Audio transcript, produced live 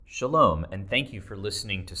Shalom, and thank you for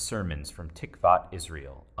listening to sermons from Tikvat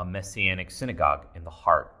Israel, a Messianic synagogue in the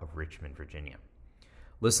heart of Richmond, Virginia.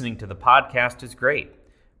 Listening to the podcast is great,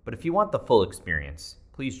 but if you want the full experience,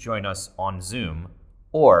 please join us on Zoom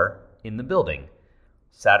or in the building,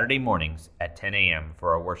 Saturday mornings at 10 a.m.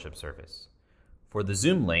 for our worship service. For the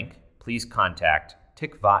Zoom link, please contact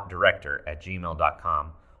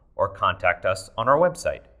tikvatdirector@gmail.com or contact us on our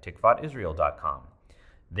website, tikvatisrael.com.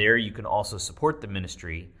 There you can also support the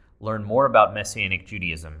ministry, learn more about Messianic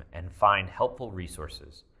Judaism, and find helpful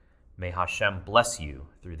resources. May Hashem bless you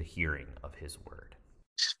through the hearing of His word.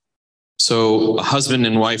 So a husband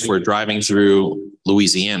and wife were driving through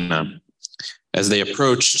Louisiana. As they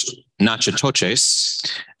approached Natchitoches,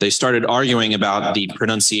 they started arguing about the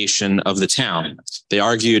pronunciation of the town. They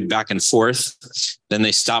argued back and forth, then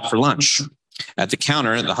they stopped for lunch. At the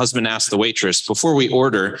counter, the husband asked the waitress, "Before we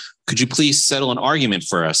order, could you please settle an argument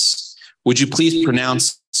for us? Would you please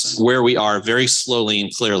pronounce where we are very slowly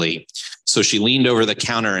and clearly?" So she leaned over the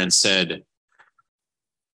counter and said,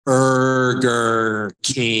 "Burger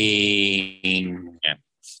King."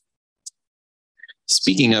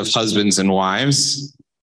 Speaking of husbands and wives,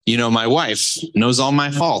 my wife knows all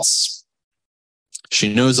my faults. She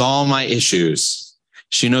knows all my issues.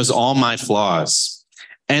 She knows all my flaws.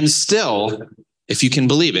 And still, if you can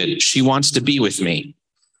believe it, she wants to be with me.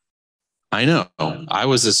 I know, I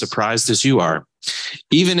was as surprised as you are.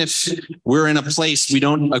 Even if we're in a place we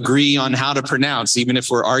don't agree on how to pronounce, even if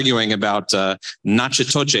we're arguing about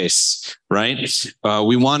Natchitoches, right?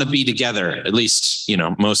 We want to be together, at least,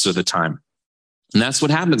 most of the time. And that's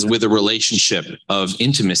what happens with a relationship of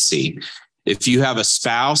intimacy. If you have a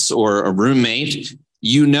spouse or a roommate,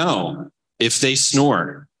 if they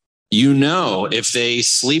snore, if they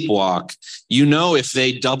sleepwalk, if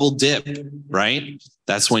they double dip, right?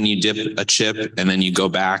 That's when you dip a chip and then you go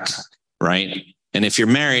back, right? And if you're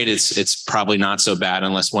married, it's probably not so bad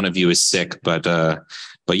unless one of you is sick. But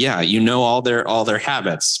yeah, all their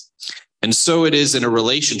habits. And so it is in a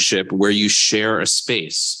relationship where you share a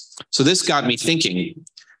space. So this got me thinking,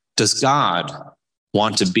 does God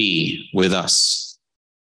want to be with us?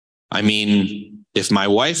 I mean, if my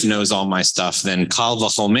wife knows all my stuff, then kal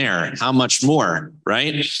v'chomer, how much more,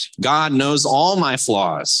 right? God knows all my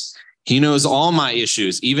flaws. He knows all my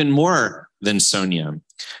issues, even more than Sonia.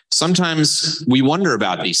 Sometimes we wonder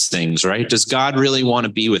about these things, right? Does God really want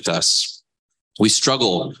to be with us? We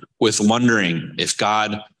struggle with wondering if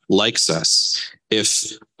God likes us,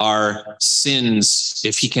 if our sins,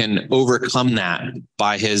 if he can overcome that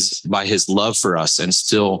by his love for us and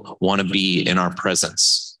still want to be in our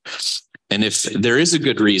presence. And if there is a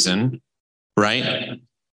good reason, right,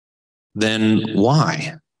 then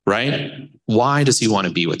why, right? Why does he want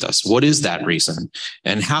to be with us? What is that reason?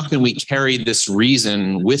 And how can we carry this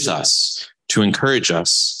reason with us to encourage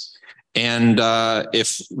us? And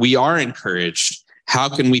if we are encouraged, how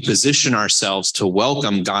can we position ourselves to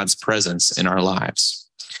welcome God's presence in our lives?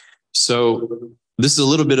 So this is a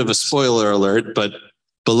little bit of a spoiler alert, but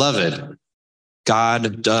beloved,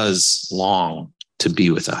 God does long to be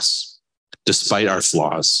with us, despite our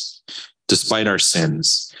flaws, despite our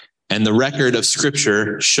sins. And the record of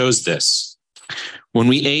Scripture shows this. When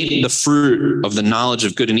we ate the fruit of the knowledge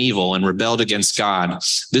of good and evil and rebelled against God,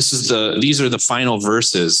 these are the final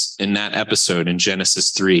verses in that episode in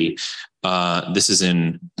Genesis 3. This is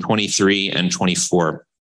in 23 and 24.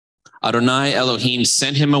 Adonai Elohim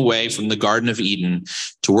sent him away from the Garden of Eden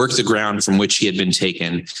to work the ground from which he had been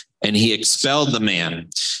taken, and he expelled the man.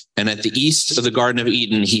 And at the east of the Garden of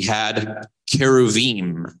Eden, he had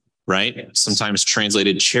cheruvim, right? Sometimes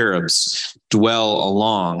translated cherubs, dwell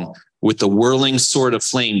along with the whirling sword of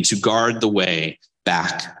flame to guard the way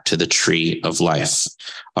back to the tree of life.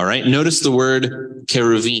 All right. Notice the word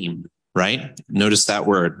cheruvim, right? Notice that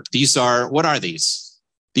word. What are these?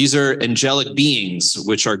 These are angelic beings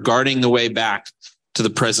which are guarding the way back to the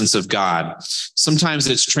presence of God. Sometimes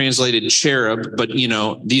it's translated cherub, but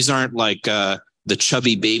these aren't like the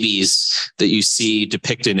chubby babies that you see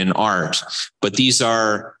depicted in art, but these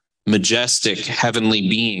are majestic heavenly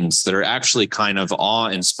beings that are actually kind of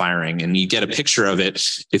awe-inspiring. And you get a picture of it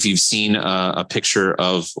if you've seen a picture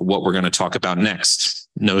of what we're going to talk about next.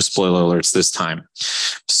 No spoiler alerts this time.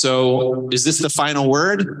 So is this the final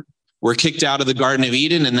word? We're kicked out of the Garden of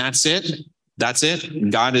Eden and that's it? That's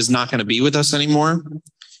it? God is not going to be with us anymore?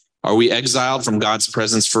 Are we exiled from God's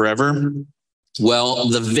presence forever? Well,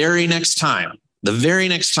 the very next time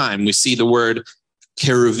we see the word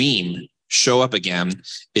cheruvim show up again,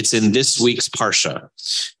 it's in this week's Parsha.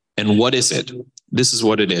 And what is it? This is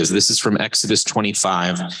what it is. This is from Exodus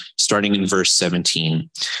 25, starting in verse 17.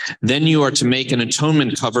 Then you are to make an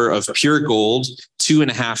atonement cover of pure gold,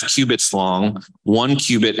 2.5 cubits long, 1.5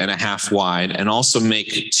 cubits wide, and also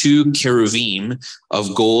make 2 cherubim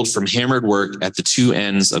of gold from hammered work at the 2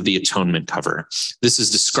 ends of the atonement cover. This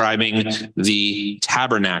is describing the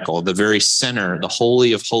tabernacle, the very center, the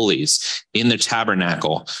Holy of Holies in the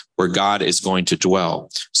tabernacle where God is going to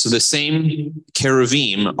dwell. So the same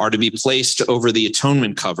cherubim are to be placed over the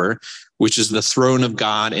atonement cover, which is the throne of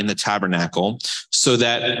God in the tabernacle, so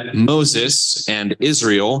that Moses and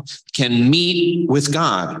Israel can meet with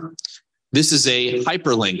God. This is a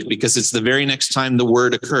hyperlink because it's the very next time the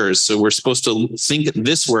word occurs. So we're supposed to think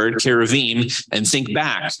this word, cherubim, and think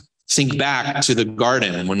back to the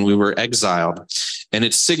garden when we were exiled. And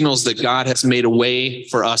it signals that God has made a way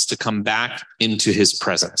for us to come back into his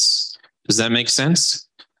presence. Does that make sense?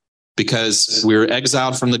 Because we were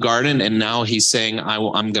exiled from the garden, and now he's saying, I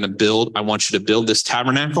want you to build this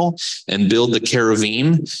tabernacle and build the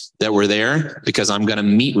cherubim that were there, because I'm going to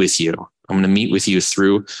meet with you. I'm going to meet with you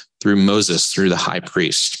through Moses, through the high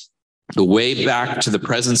priest. The way back to the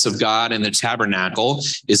presence of God in the tabernacle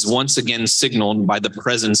is once again signaled by the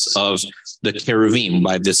presence of the cherubim,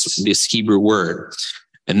 by this Hebrew word.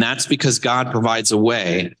 And that's because God provides a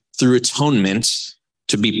way through atonement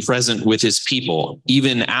to be present with his people,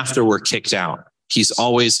 even after we're kicked out. He's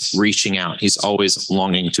always reaching out. He's always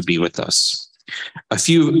longing to be with us. A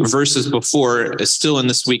few verses before, still in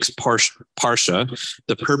this week's Parsha,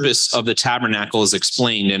 the purpose of the tabernacle is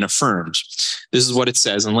explained and affirmed. This is what it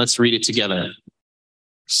says, and let's read it together.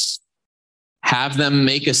 Have them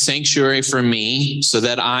make a sanctuary for me so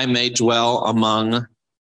that I may dwell among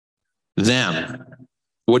them.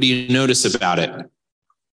 What do you notice about it?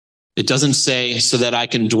 It doesn't say so that I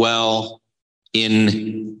can dwell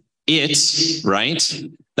in it, right?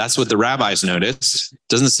 That's what the rabbis noticed. It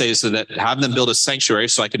doesn't say so that have them build a sanctuary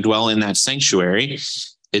so I can dwell in that sanctuary.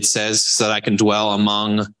 It says so that I can dwell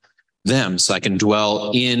among them, so I can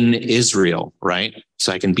dwell in Israel, right?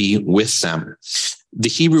 So I can be with them. The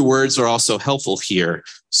Hebrew words are also helpful here.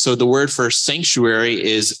 So the word for sanctuary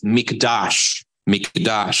is mikdash,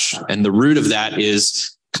 and the root of that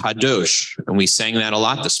is kadosh. And we sang that a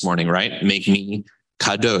lot this morning, right? Make me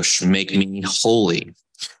kadosh, make me holy,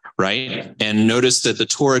 right? And notice that the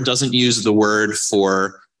Torah doesn't use the word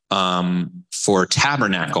for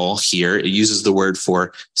tabernacle here. It uses the word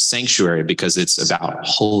for sanctuary because it's about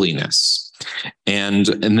holiness. And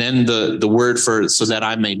then the word for so that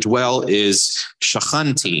I may dwell is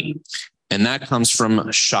shachanti. And that comes from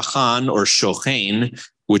shachan or shochen,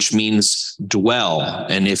 which means dwell.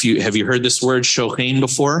 And have you heard this word shochen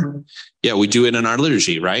before? Yeah, we do it in our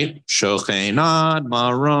liturgy, right? Shochen ad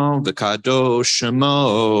marom v'kadosh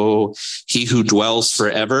shemo. He who dwells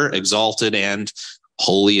forever, exalted and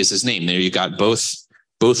holy is his name. There you got both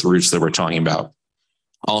roots that we're talking about.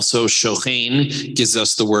 Also, shochen gives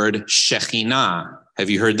us the word shekhinah. Have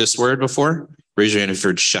you heard this word before? Raise your hand if you've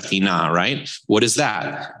heard Shekinah, right? What is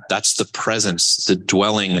that? That's the presence, the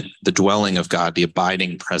dwelling of God, the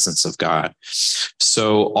abiding presence of God.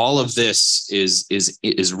 So all of this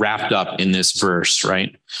is wrapped up in this verse,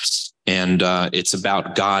 right? And it's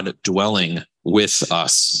about God dwelling with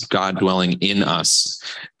us, God dwelling in us,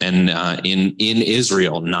 and in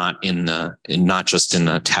Israel, not just in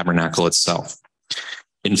the tabernacle itself.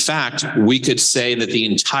 In fact, we could say that the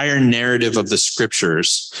entire narrative of the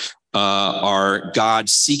scriptures are God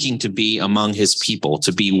seeking to be among his people,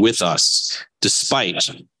 to be with us, despite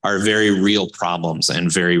our very real problems and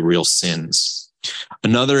very real sins.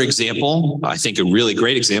 Another example, I think a really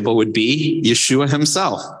great example, would be Yeshua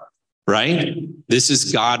himself, right? This is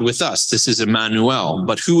God with us. This is Emmanuel.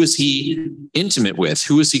 But who is he intimate with?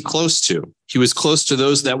 Who is he close to? He was close to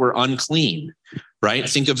those that were unclean, right?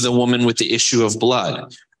 Think of the woman with the issue of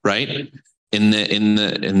blood, right?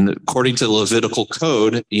 According to the Levitical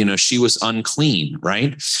code, she was unclean,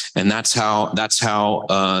 right? And that's how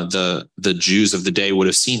the Jews of the day would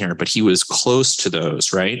have seen her. But he was close to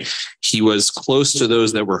those, right? He was close to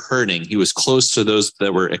those that were hurting. He was close to those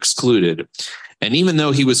that were excluded. And even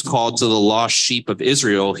though he was called to the lost sheep of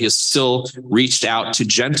Israel, he has still reached out to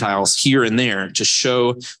Gentiles here and there to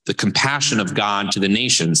show the compassion of God to the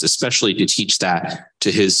nations, especially to teach that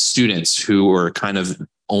to his students who were kind of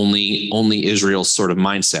only Israel's sort of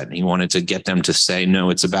mindset. And he wanted to get them to say, no,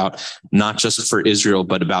 it's about not just for Israel,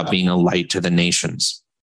 but about being a light to the nations.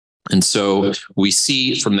 And so we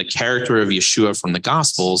see from the character of Yeshua from the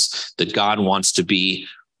Gospels that God wants to be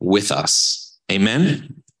with us.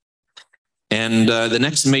 Amen. And the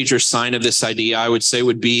next major sign of this idea, I would say,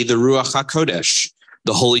 would be the Ruach HaKodesh,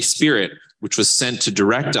 the Holy Spirit, which was sent to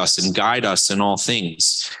direct us and guide us in all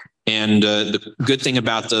things. And the good thing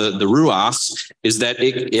about the Ruach is that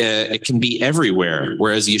it can be everywhere,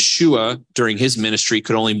 whereas Yeshua during his ministry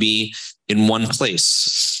could only be in one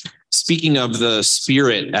place. Speaking of the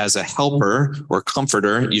Spirit as a helper or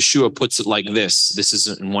comforter, Yeshua puts it like this. This is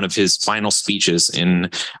in one of his final speeches in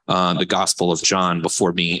the Gospel of John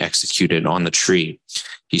before being executed on the tree.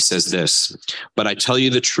 He says this, "But I tell you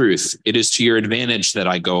the truth, it is to your advantage that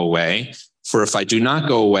I go away. For if I do not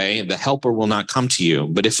go away, the helper will not come to you.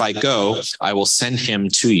 But if I go, I will send him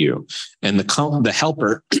to you." And the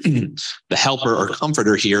helper, the helper or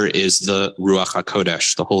comforter here is the Ruach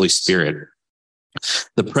HaKodesh, the Holy Spirit.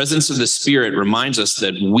 The presence of the Spirit reminds us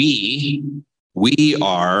that we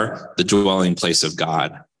are the dwelling place of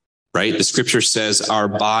God, right? The scripture says our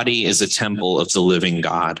body is a temple of the living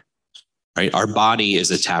God, right? Our body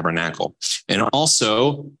is a tabernacle. And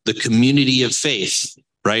also the community of faith,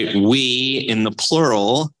 right? We, in the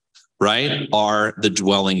plural, right, are the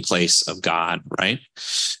dwelling place of God, right?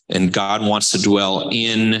 And God wants to dwell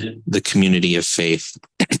in the community of faith.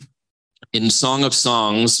 In Song of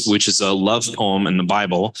Songs, which is a love poem in the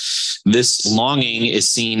Bible, this longing is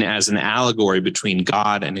seen as an allegory between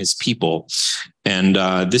God and his people. And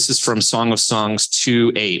this is from Song of Songs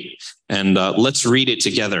 2:8. And let's read it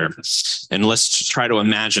together. And let's try to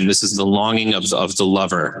imagine this is the longing of the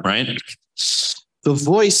lover, right? The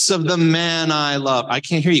voice of the man I love. I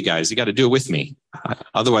can't hear you guys. You got to do it with me.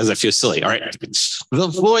 Otherwise, I feel silly. All right. The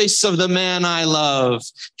voice of the man I love.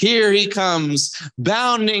 Here he comes,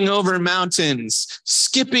 bounding over mountains,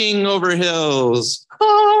 skipping over hills.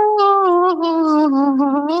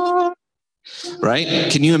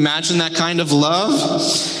 Right? Can you imagine that kind of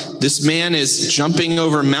love? This man is jumping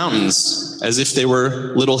over mountains as if they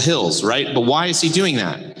were little hills, right? But why is he doing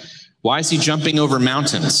that? Why is he jumping over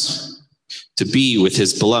mountains? To be with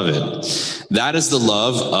his beloved. That is the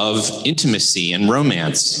love of intimacy and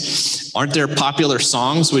romance. Aren't there popular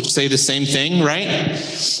songs which say the same thing, right?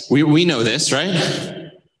 We know this,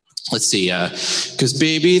 right? Let's see. Because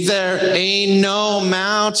baby, there ain't no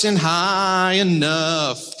mountain high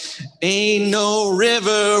enough. Ain't no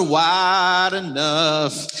river wide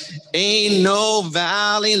enough. Ain't no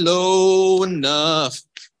valley low enough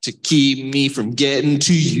to keep me from getting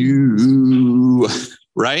to you.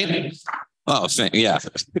 Right? Oh, yeah.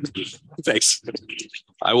 Thanks.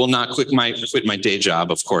 I will not quit my day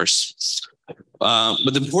job, of course.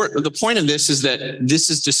 But the point of this is that this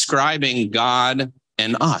is describing God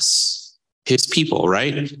and us, his people,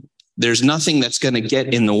 right? There's nothing that's going to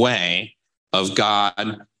get in the way of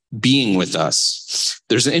God being with us.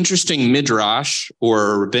 There's an interesting midrash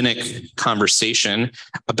or rabbinic conversation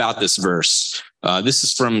about this verse. This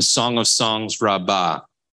is from Song of Songs, Rabbi.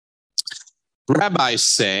 Rabbis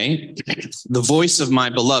say, the voice of my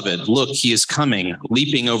beloved, look, he is coming,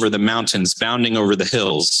 leaping over the mountains, bounding over the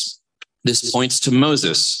hills. This points to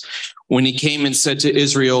Moses. When he came and said to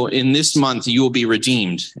Israel, in this month you will be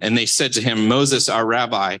redeemed. And they said to him, Moses, our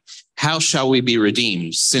rabbi, how shall we be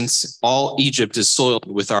redeemed, since all Egypt is soiled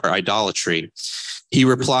with our idolatry? He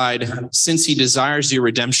replied, since he desires your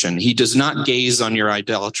redemption, he does not gaze on your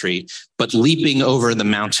idolatry, but leaping over the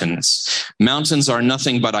mountains. Mountains are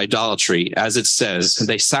nothing but idolatry. As it says,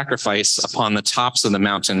 they sacrifice upon the tops of the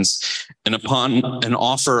mountains and upon an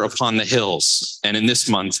offer upon the hills. And in this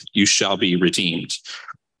month, you shall be redeemed.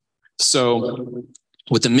 So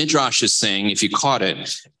what the Midrash is saying, if you caught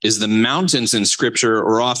it, is the mountains in scripture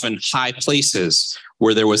are often high places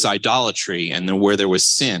where there was idolatry and where there was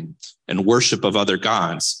sin and worship of other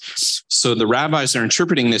gods. So the rabbis are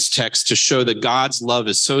interpreting this text to show that God's love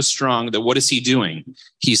is so strong that what is he doing?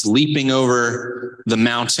 He's leaping over the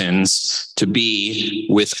mountains to be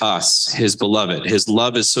with us, his beloved. His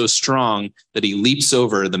love is so strong that he leaps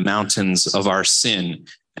over the mountains of our sin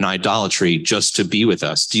and idolatry just to be with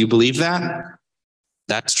us. Do you believe that?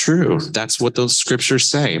 That's true. That's what those scriptures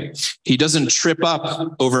say. He doesn't trip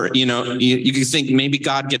up over, you can think maybe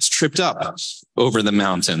God gets tripped up over the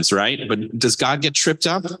mountains, right? But does God get tripped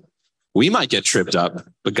up? We might get tripped up,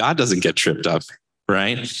 but God doesn't get tripped up,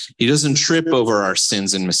 right? He doesn't trip over our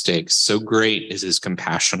sins and mistakes. So great is his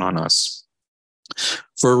compassion on us.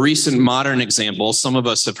 For a recent modern example, some of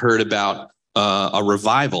us have heard about a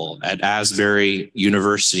revival at Asbury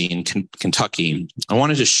University in Kentucky. I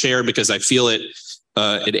wanted to share because I feel it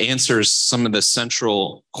answers some of the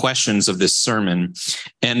central questions of this sermon.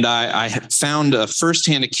 And I found a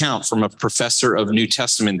firsthand account from a professor of New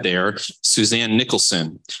Testament there, Suzanne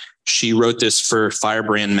Nicholson. She wrote this for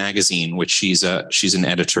Firebrand magazine, which she's an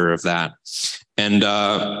editor of that. And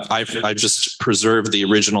I've just preserved the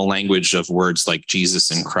original language of words like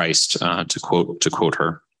Jesus and Christ to quote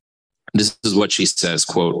her. This is what she says,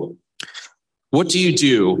 quote, "What do you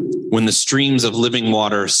do when the streams of living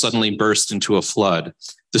water suddenly burst into a flood?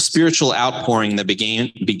 The spiritual outpouring that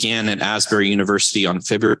began at Asbury University on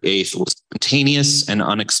February 8th was spontaneous and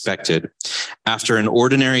unexpected. After an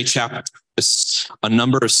ordinary chapel service, a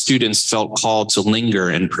number of students felt called to linger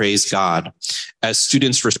and praise God. As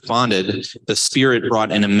students responded, the Spirit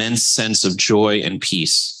brought an immense sense of joy and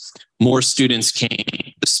peace. More students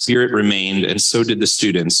came, the Spirit remained, and so did the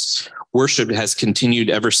students. Worship has continued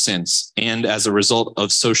ever since, and as a result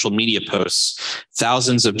of social media posts,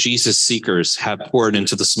 thousands of Jesus seekers have poured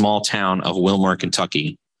into the small town of Wilmore,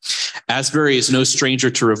 Kentucky. Asbury is no stranger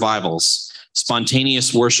to revivals.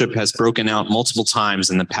 Spontaneous worship has broken out multiple times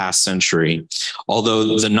in the past century, although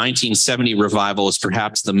the 1970 revival is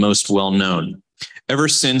perhaps the most well-known. Ever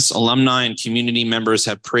since, alumni and community members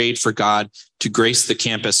have prayed for God to grace the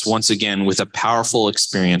campus once again with a powerful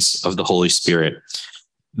experience of the Holy Spirit.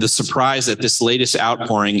 The surprise at this latest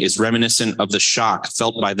outpouring is reminiscent of the shock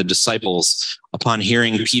felt by the disciples upon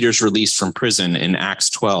hearing Peter's release from prison in Acts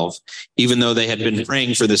 12, even though they had been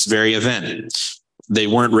praying for this very event. They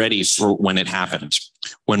weren't ready for when it happened.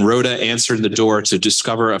 When Rhoda answered the door to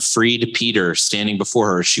discover a freed Peter standing before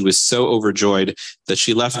her, she was so overjoyed that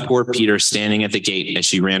she left poor Peter standing at the gate as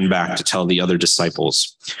she ran back to tell the other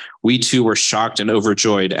disciples. We too were shocked and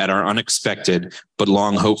overjoyed at our unexpected but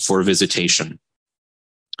long hoped for visitation.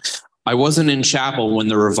 I wasn't in chapel when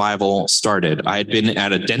the revival started. I had been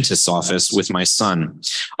at a dentist's office with my son.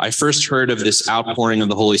 I first heard of this outpouring of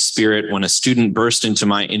the Holy Spirit when a student burst into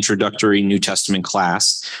my introductory New Testament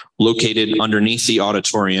class, located underneath the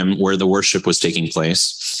auditorium where the worship was taking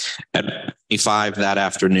place, at 5 that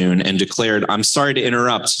afternoon, and declared, "I'm sorry to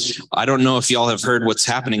interrupt. I don't know if y'all have heard what's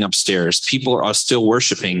happening upstairs. People are still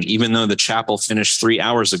worshiping, even though the chapel finished 3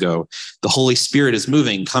 hours ago. The Holy Spirit is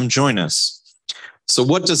moving. Come join us." So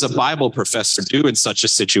what does a Bible professor do in such a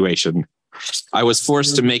situation? I was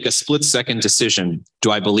forced to make a split-second decision.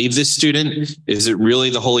 Do I believe this student? Is it really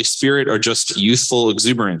the Holy Spirit or just youthful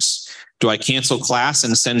exuberance? Do I cancel class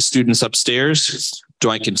and send students upstairs? Do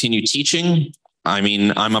I continue teaching? I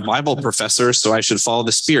mean, I'm a Bible professor, so I should follow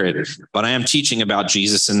the Spirit, but I am teaching about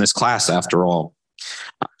Jesus in this class after all.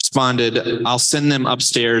 I responded, "I'll send them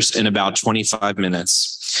upstairs in about 25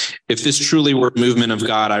 minutes. If this truly were a movement of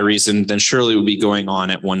God," I reasoned, "then surely it would be going on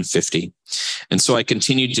at 1:50. And so I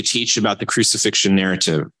continued to teach about the crucifixion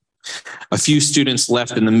narrative. A few students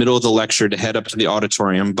left in the middle of the lecture to head up to the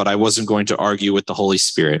auditorium, but I wasn't going to argue with the Holy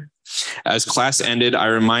Spirit. As class ended, I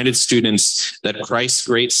reminded students that Christ's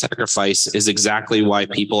great sacrifice is exactly why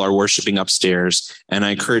people are worshiping upstairs, and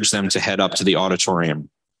I encouraged them to head up to the auditorium.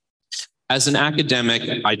 As an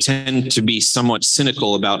academic, I tend to be somewhat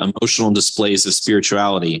cynical about emotional displays of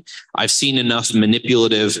spirituality. I've seen enough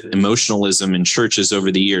manipulative emotionalism in churches over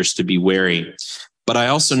the years to be wary. But I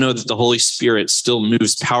also know that the Holy Spirit still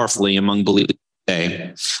moves powerfully among believers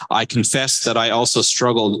today. I confess that I also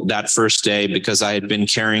struggled that first day because I had been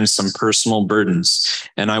carrying some personal burdens,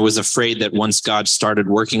 and I was afraid that once God started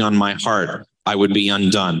working on my heart, I would be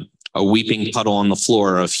undone, a weeping puddle on the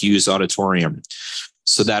floor of Hughes Auditorium.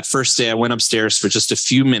 So that first day, I went upstairs for just a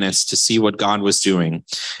few minutes to see what God was doing.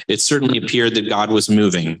 It certainly appeared that God was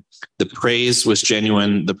moving. The praise was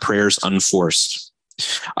genuine, the prayers unforced.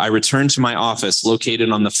 I returned to my office located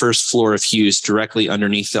on the first floor of Hughes, directly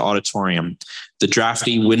underneath the auditorium. The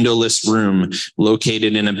drafty windowless room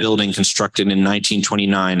located in a building constructed in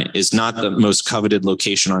 1929 is not the most coveted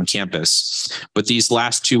location on campus. But these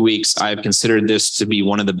last 2 weeks, I have considered this to be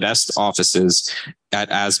one of the best offices at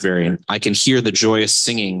Asbury. I can hear the joyous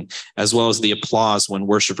singing as well as the applause when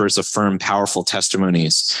worshipers affirm powerful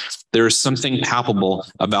testimonies. There is something palpable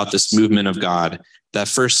about this movement of God. That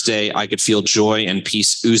first day, I could feel joy and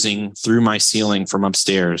peace oozing through my ceiling from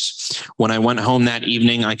upstairs. When I went home that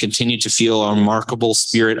evening, I continued to feel a remarkable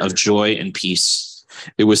spirit of joy and peace.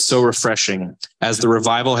 It was so refreshing. As the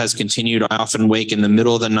revival has continued, I often wake in the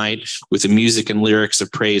middle of the night with the music and lyrics of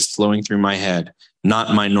praise flowing through my head,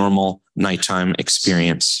 not my normal nighttime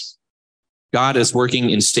experience. God is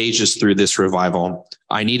working in stages through this revival.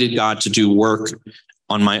 I needed God to do work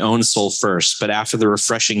on my own soul first, but after the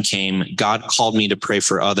refreshing came, God called me to pray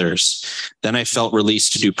for others. Then I felt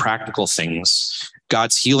released to do practical things.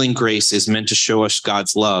 God's healing grace is meant to show us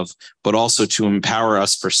God's love, but also to empower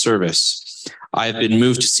us for service. I have been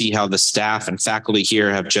moved to see how the staff and faculty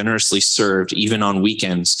here have generously served, even on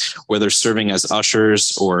weekends, whether serving as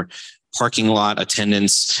ushers or parking lot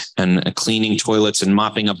attendants and cleaning toilets and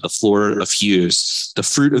mopping up the floor of hues. The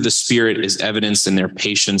fruit of the Spirit is evidenced in their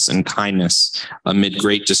patience and kindness amid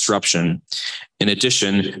great disruption. In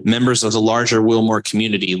addition, members of the larger Wilmore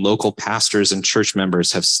community, local pastors and church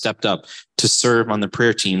members have stepped up to serve on the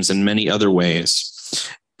prayer teams in many other ways.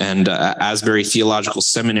 And Asbury Theological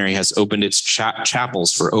Seminary has opened its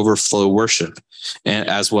chapels for overflow worship, and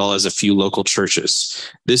as well as a few local churches.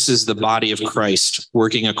 This is the body of Christ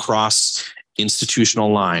working across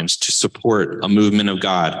institutional lines to support a movement of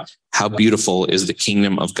God. How beautiful is the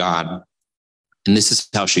kingdom of God? And this is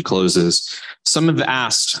how she closes. Some have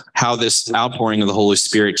asked how this outpouring of the Holy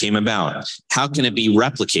Spirit came about. How can it be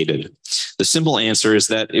replicated? The simple answer is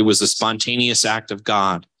that it was a spontaneous act of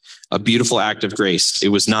God, a beautiful act of grace. It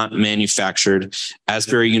was not manufactured.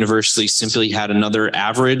 Asbury University simply had another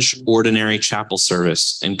average, ordinary chapel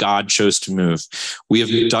service, and God chose to move. We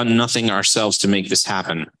have done nothing ourselves to make this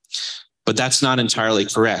happen. But that's not entirely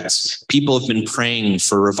correct. People have been praying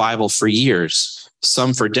for revival for years,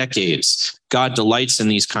 some for decades. God delights in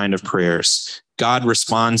these kind of prayers. God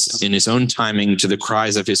responds in his own timing to the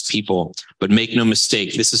cries of his people. But make no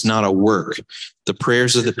mistake, this is not a work. The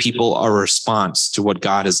prayers of the people are a response to what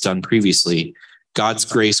God has done previously. God's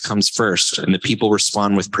grace comes first, and the people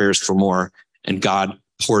respond with prayers for more, and God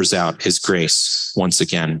pours out his grace once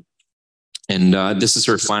again. And this is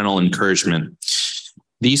her final encouragement.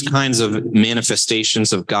 These kinds of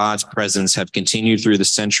manifestations of God's presence have continued through the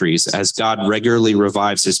centuries as God regularly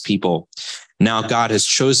revives his people. Now God has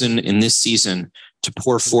chosen in this season to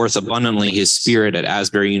pour forth abundantly his Spirit at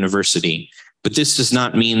Asbury University. But this does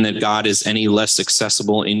not mean that God is any less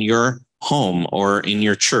accessible in your home or in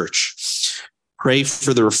your church. Pray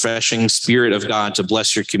for the refreshing Spirit of God to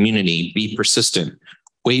bless your community. Be persistent.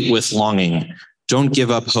 Wait with longing. Don't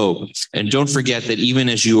give up hope. And don't forget that even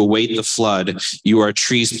as you await the flood, you are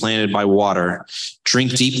trees planted by water.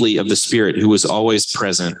 Drink deeply of the Spirit who is always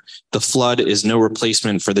present. The flood is no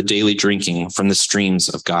replacement for the daily drinking from the streams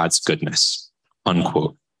of God's goodness.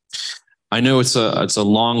 Unquote. I know it's a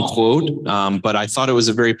long quote, but I thought it was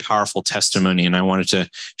a very powerful testimony, and I wanted to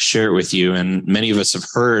share it with you. And many of us have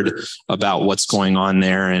heard about what's going on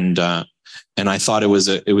there, and I thought it was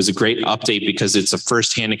a great update because it's a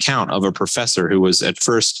firsthand account of a professor who was at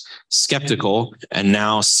first skeptical and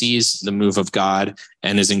now sees the move of God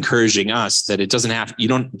and is encouraging us that it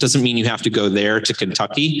doesn't mean you have to go there to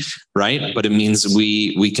Kentucky, right? But it means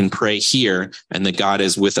we can pray here, and that God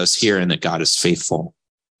is with us here, and that God is faithful.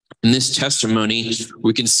 In this testimony,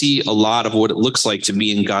 we can see a lot of what it looks like to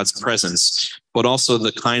be in God's presence, but also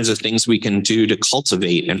the kinds of things we can do to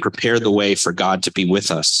cultivate and prepare the way for God to be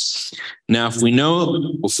with us. Now, if we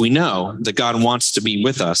know that God wants to be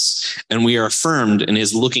with us and we are affirmed and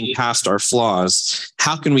is looking past our flaws,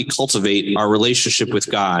 how can we cultivate our relationship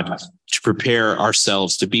with God to prepare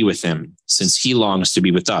ourselves to be with him, since he longs to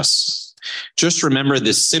be with us? Just remember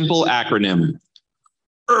this simple acronym,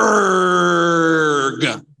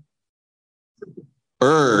 ERG.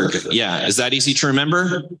 ERG. Yeah. Is that easy to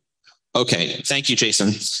remember? Okay. Thank you,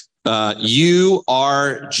 Jason. URGH.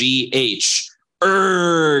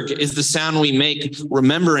 ERG is the sound we make,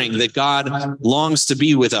 remembering that God longs to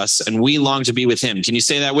be with us and we long to be with him. Can you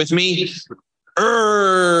say that with me?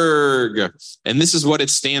 ERG. And this is what it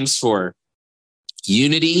stands for.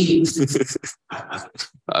 Unity.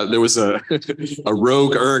 There was a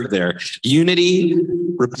rogue erg there. Unity,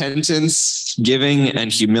 repentance, giving,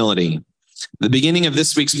 and humility. The beginning of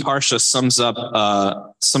this week's Parsha sums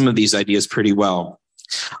up some of these ideas pretty well.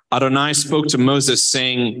 Adonai spoke to Moses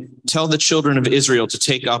saying, "Tell the children of Israel to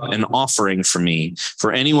take up an offering for me.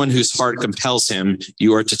 For anyone whose heart compels him,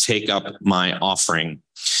 you are to take up my offering."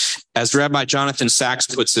 As Rabbi Jonathan Sachs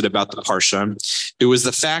puts it about the Parsha, it was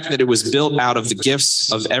the fact that it was built out of the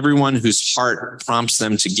gifts of everyone whose heart prompts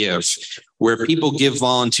them to give. Where people give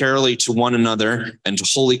voluntarily to one another and to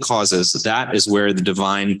holy causes, that is where the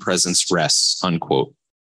divine presence rests, unquote.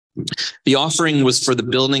 The offering was for the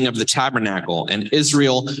building of the tabernacle, and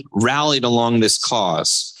Israel rallied along this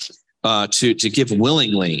cause to give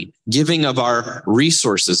willingly, giving of our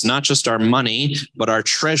resources, not just our money, but our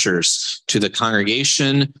treasures to the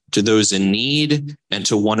congregation, to those in need, and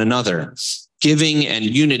to one another. Giving and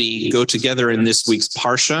unity go together in this week's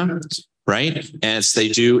Parsha, right? As they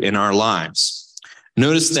do in our lives.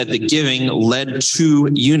 Notice that the giving led to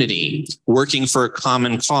unity, working for a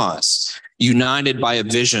common cause, united by a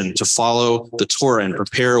vision to follow the Torah and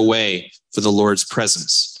prepare a way for the Lord's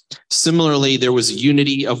presence. Similarly, there was a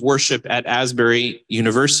unity of worship at Asbury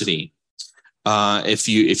University. if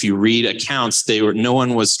you read accounts, no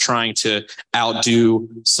one was trying to outdo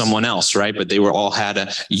someone else, right? But they all had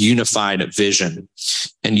a unified vision.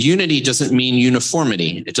 And unity doesn't mean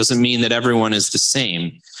uniformity. It doesn't mean that everyone is the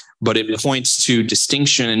same, but it points to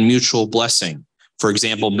distinction and mutual blessing. For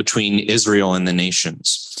example, between Israel and the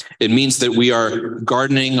nations. It means that we are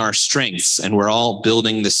gardening our strengths and we're all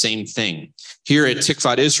building the same thing. Here at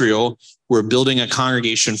Tikvat Israel, we're building a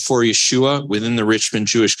congregation for Yeshua within the Richmond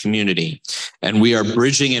Jewish community. And we are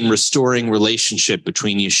bridging and restoring relationship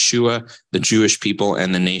between Yeshua, the Jewish people,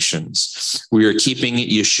 and the nations. We are keeping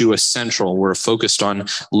Yeshua central. We're focused on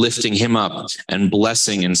lifting him up and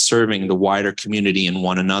blessing and serving the wider community and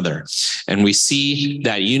one another. And we see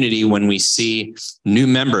that unity when we see new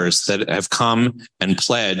members that have come and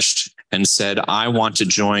pledged and said, I want to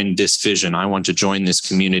join this vision. I want to join this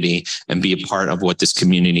community and be a part of what this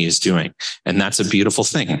community is doing. And that's a beautiful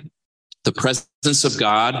thing. The presence of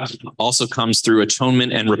God also comes through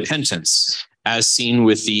atonement and repentance, as seen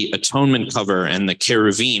with the atonement cover and the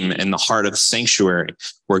cherubim in the heart of the sanctuary,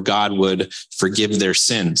 where God would forgive their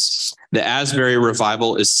sins. The Asbury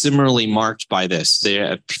revival is similarly marked by this. They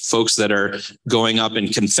have folks that are going up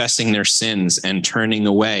and confessing their sins and turning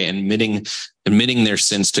away and admitting their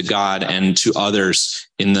sins to God and to others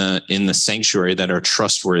in the sanctuary that are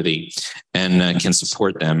trustworthy and can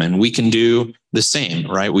support them. And we can do the same,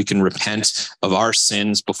 right? We can repent of our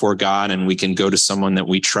sins before God, and we can go to someone that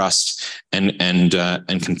we trust and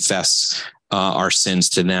confess our sins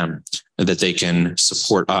to them, that they can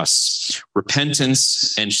support us.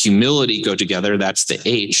 Repentance and humility go together. That's the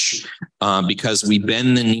H, because we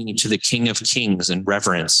bend the knee to the King of Kings in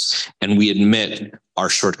reverence, and we admit our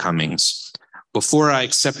shortcomings. Before I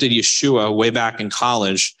accepted Yeshua way back in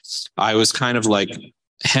college, I was kind of like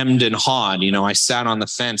hemmed and hawed. I sat on the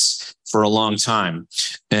fence for a long time,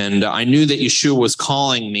 and I knew that Yeshua was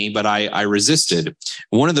calling me, but I resisted.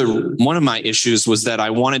 One of my issues was that I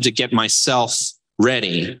wanted to get myself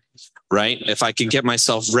ready, right? If I could get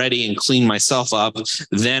myself ready and clean myself up,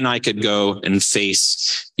 then I could go and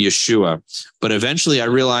face Yeshua. But eventually I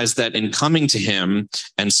realized that in coming to him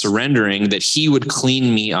and surrendering, that he would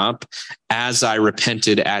clean me up as I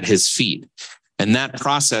repented at his feet. And that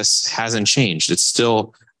process hasn't changed. It's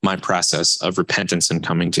still my process of repentance and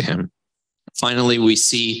coming to him. Finally, we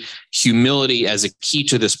see humility as a key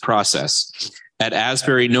to this process. At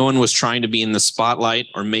Asbury, no one was trying to be in the spotlight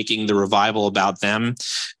or making the revival about them.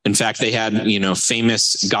 In fact, they had,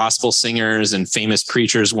 famous gospel singers and famous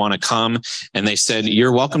preachers want to come, and they said,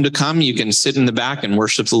 "You're welcome to come. You can sit in the back and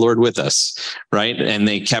worship the Lord with us," right? And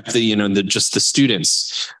they kept just the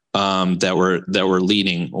students that were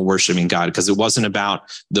leading or worshiping God, because it wasn't about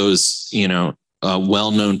those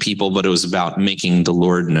well-known people, but it was about making the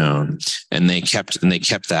Lord known, and they kept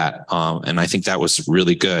that. And I think that was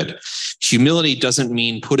really good. Humility doesn't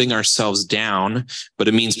mean putting ourselves down, but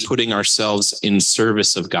it means putting ourselves in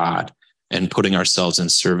service of God and putting ourselves in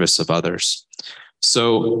service of others.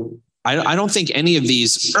 So I don't think any of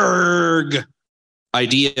these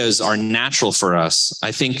ideas are natural for us.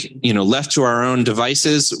 I think, left to our own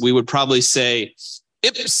devices, we would probably say,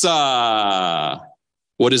 IPSA.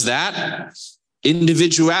 What is that?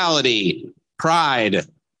 Individuality, pride,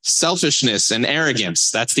 selfishness, and arrogance.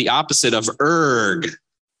 That's the opposite of erg,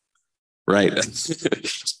 right?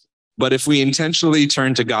 But if we intentionally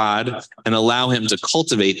turn to God and allow him to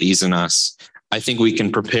cultivate these in us, I think we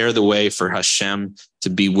can prepare the way for Hashem to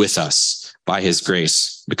be with us by his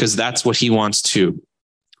grace, because that's what he wants too.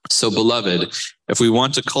 So, beloved, if we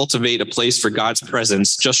want to cultivate a place for God's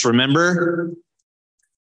presence, just remember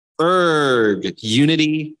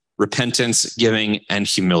unity, repentance, giving, and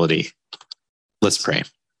humility. Let's pray.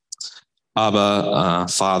 Abba,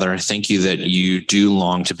 Father, thank you that you do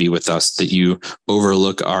long to be with us, that you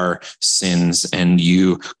overlook our sins, and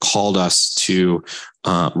you called us to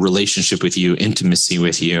relationship with you, intimacy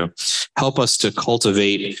with you. Help us to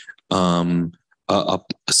cultivate a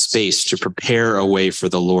space to prepare a way for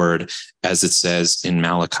the Lord, as it says in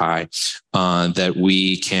Malachi, that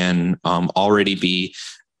we can already be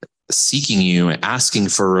seeking you, asking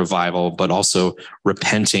for revival, but also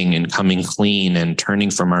repenting and coming clean and turning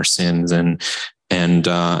from our sins and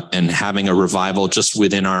having a revival just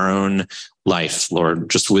within our own life, Lord,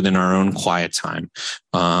 just within our own quiet time,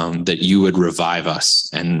 that you would revive us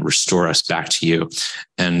and restore us back to you,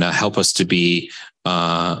 and help us to be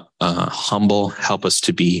humble, help us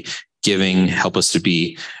to be giving, help us to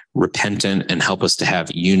be repentant, and help us to have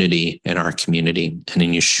unity in our community. And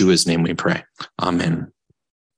in Yeshua's name we pray. Amen.